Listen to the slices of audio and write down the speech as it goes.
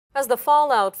As the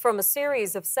fallout from a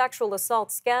series of sexual assault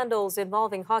scandals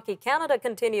involving Hockey Canada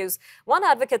continues, one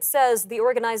advocate says the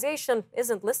organization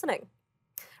isn't listening.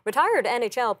 Retired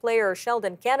NHL player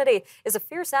Sheldon Kennedy is a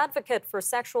fierce advocate for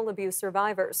sexual abuse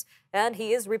survivors, and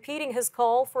he is repeating his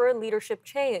call for a leadership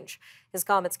change. His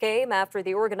comments came after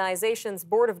the organization's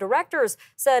board of directors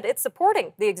said it's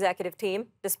supporting the executive team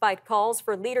despite calls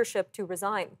for leadership to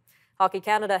resign. Hockey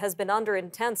Canada has been under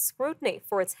intense scrutiny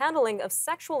for its handling of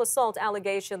sexual assault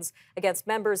allegations against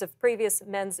members of previous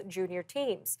men's junior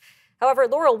teams. However,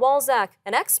 Laurel Walzak,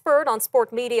 an expert on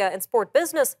sport media and sport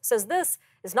business, says this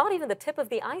is not even the tip of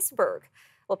the iceberg.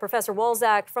 Well, Professor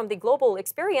Walzak from the Global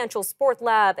Experiential Sport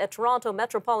Lab at Toronto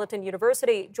Metropolitan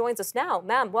University joins us now.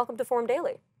 Ma'am, welcome to Forum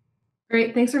Daily.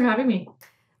 Great. Thanks for having me.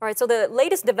 All right, so the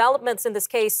latest developments in this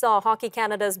case saw Hockey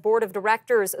Canada's board of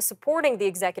directors supporting the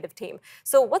executive team.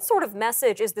 So what sort of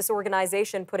message is this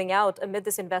organization putting out amid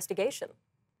this investigation?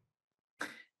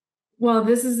 Well,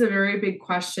 this is a very big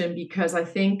question because I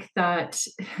think that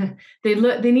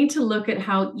they need to look at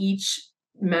how each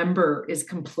member is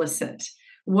complicit.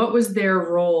 What was their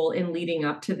role in leading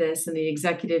up to this and the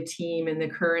executive team and the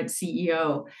current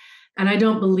CEO? And I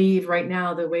don't believe right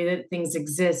now the way that things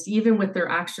exist, even with their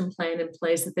action plan in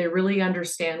place, that they really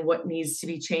understand what needs to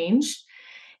be changed.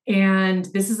 And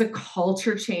this is a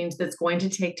culture change that's going to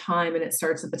take time, and it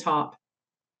starts at the top.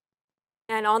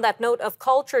 And on that note of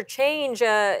culture change,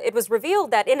 it was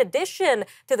revealed that in addition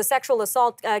to the sexual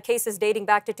assault cases dating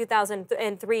back to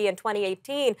 2003 and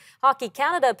 2018, Hockey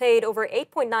Canada paid over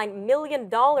 $8.9 million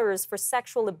for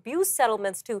sexual abuse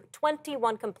settlements to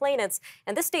 21 complainants.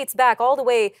 And this dates back all the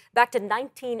way back to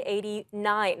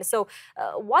 1989. So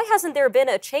why hasn't there been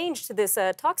a change to this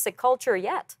toxic culture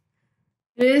yet?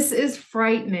 This is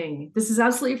frightening. This is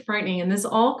absolutely frightening. And this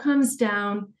all comes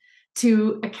down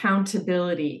to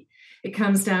accountability. It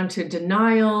comes down to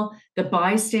denial, the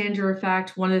bystander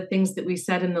effect. One of the things that we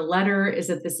said in the letter is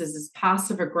that this is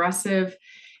passive aggressive,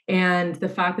 and the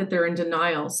fact that they're in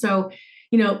denial. So,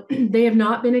 they have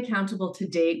not been accountable to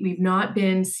date. We've not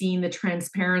been seeing the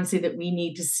transparency that we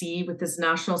need to see with this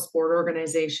national sport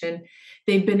organization.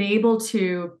 They've been able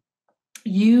to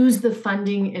use the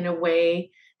funding in a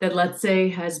way that, let's say,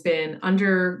 has been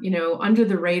under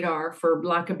the radar, for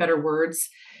lack of better words.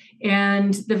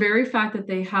 And the very fact that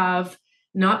they have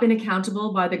not been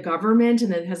accountable by the government,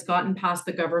 and it has gotten past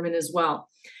the government as well.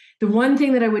 The one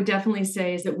thing that I would definitely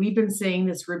say is that we've been saying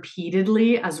this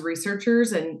repeatedly as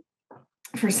researchers, and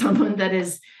for someone that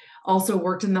has also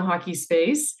worked in the hockey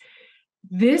space,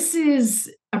 this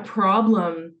is a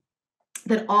problem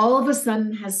that all of a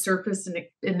sudden has surfaced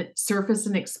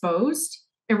and exposed,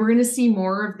 and we're going to see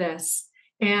more of this.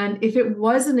 And if it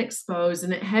wasn't exposed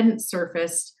and it hadn't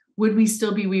surfaced, would we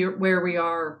still be where we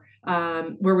are,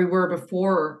 where we were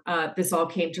before this all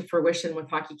came to fruition with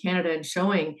Hockey Canada and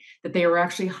showing that they were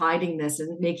actually hiding this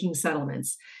and making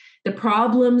settlements? The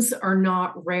problems are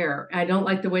not rare. I don't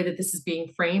like the way that this is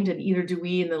being framed, and either do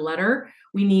we in the letter.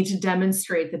 We need to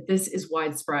demonstrate that this is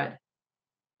widespread.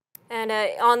 And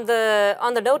on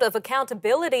the note of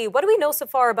accountability, what do we know so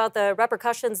far about the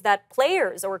repercussions that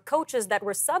players or coaches that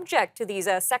were subject to these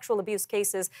sexual abuse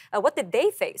cases, what did they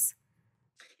face?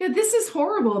 Yeah, this is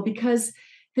horrible because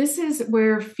this is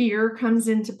where fear comes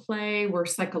into play, where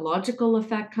psychological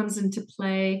effect comes into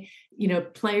play.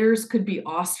 Players could be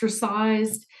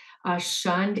ostracized,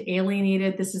 shunned,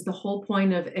 alienated. This is the whole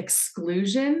point of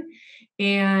exclusion.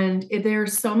 And there are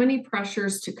so many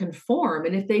pressures to conform.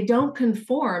 And if they don't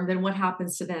conform, then what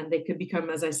happens to them? They could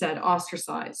become, as I said,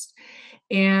 ostracized.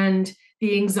 And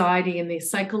the anxiety and the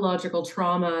psychological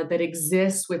trauma that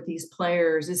exists with these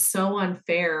players is so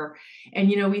unfair. And,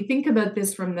 we think about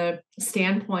this from the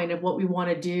standpoint of what we want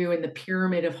to do in the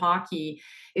pyramid of hockey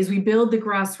is we build the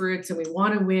grassroots and we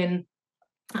want to win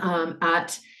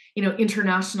at,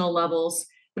 international levels.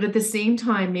 But at the same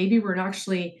time, maybe we're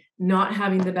actually not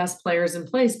having the best players in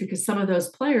place because some of those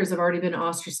players have already been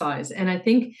ostracized. And I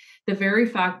think the very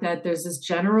fact that there's this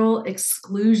general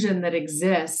exclusion that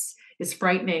exists is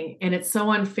frightening, and it's so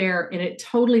unfair, and it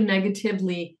totally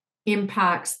negatively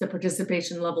impacts the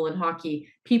participation level in hockey.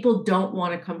 People don't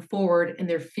want to come forward, and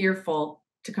they're fearful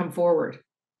to come forward.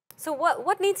 So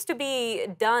what needs to be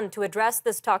done to address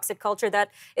this toxic culture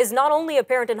that is not only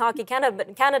apparent in Hockey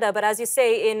Canada, but as you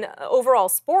say, in overall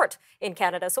sport in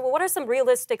Canada? So what are some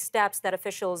realistic steps that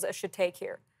officials should take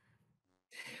here?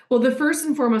 Well, the first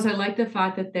and foremost, I like the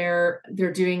fact that they're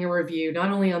doing a review, not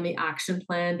only on the action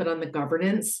plan, but on the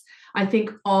governance. I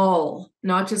think all,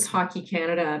 not just Hockey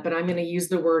Canada, but I'm going to use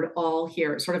the word all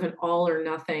here, sort of an all or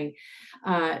nothing.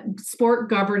 Sport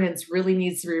governance really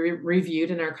needs to be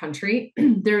reviewed in our country.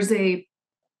 There's a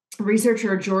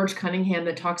researcher George Cunningham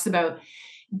that talks about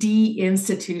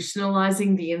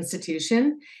deinstitutionalizing the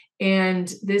institution.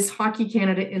 And this Hockey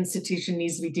Canada institution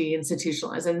needs to be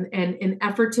deinstitutionalized. And in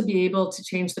effort to be able to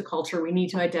change the culture, we need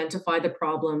to identify the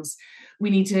problems. We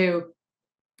need to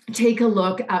take a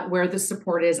look at where the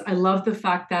support is. I love the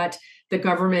fact that the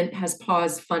government has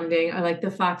paused funding. I like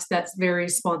the fact that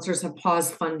various sponsors have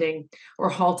paused funding or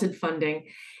halted funding.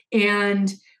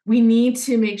 And we need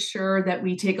to make sure that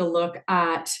we take a look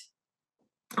at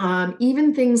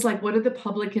even things like what are the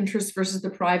public interests versus the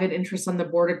private interests on the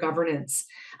board of governance?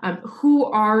 Who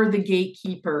are the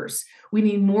gatekeepers? We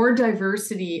need more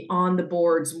diversity on the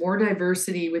boards, more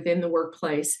diversity within the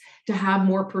workplace to have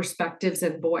more perspectives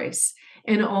and voice,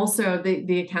 and also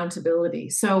the accountability.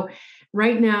 So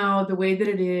right now, the way that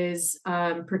it is,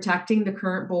 protecting the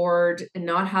current board and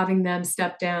not having them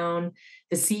step down,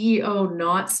 the CEO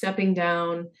not stepping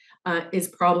down, is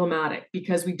problematic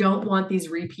because we don't want these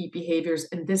repeat behaviors.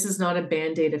 And this is not a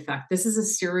band-aid effect. This is a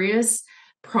serious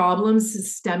problem,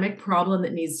 systemic problem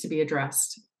that needs to be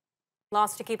addressed.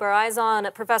 Lots to keep our eyes on.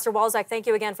 Professor Walzak, thank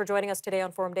you again for joining us today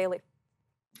on Forum Daily.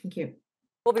 Thank you.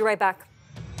 We'll be right back.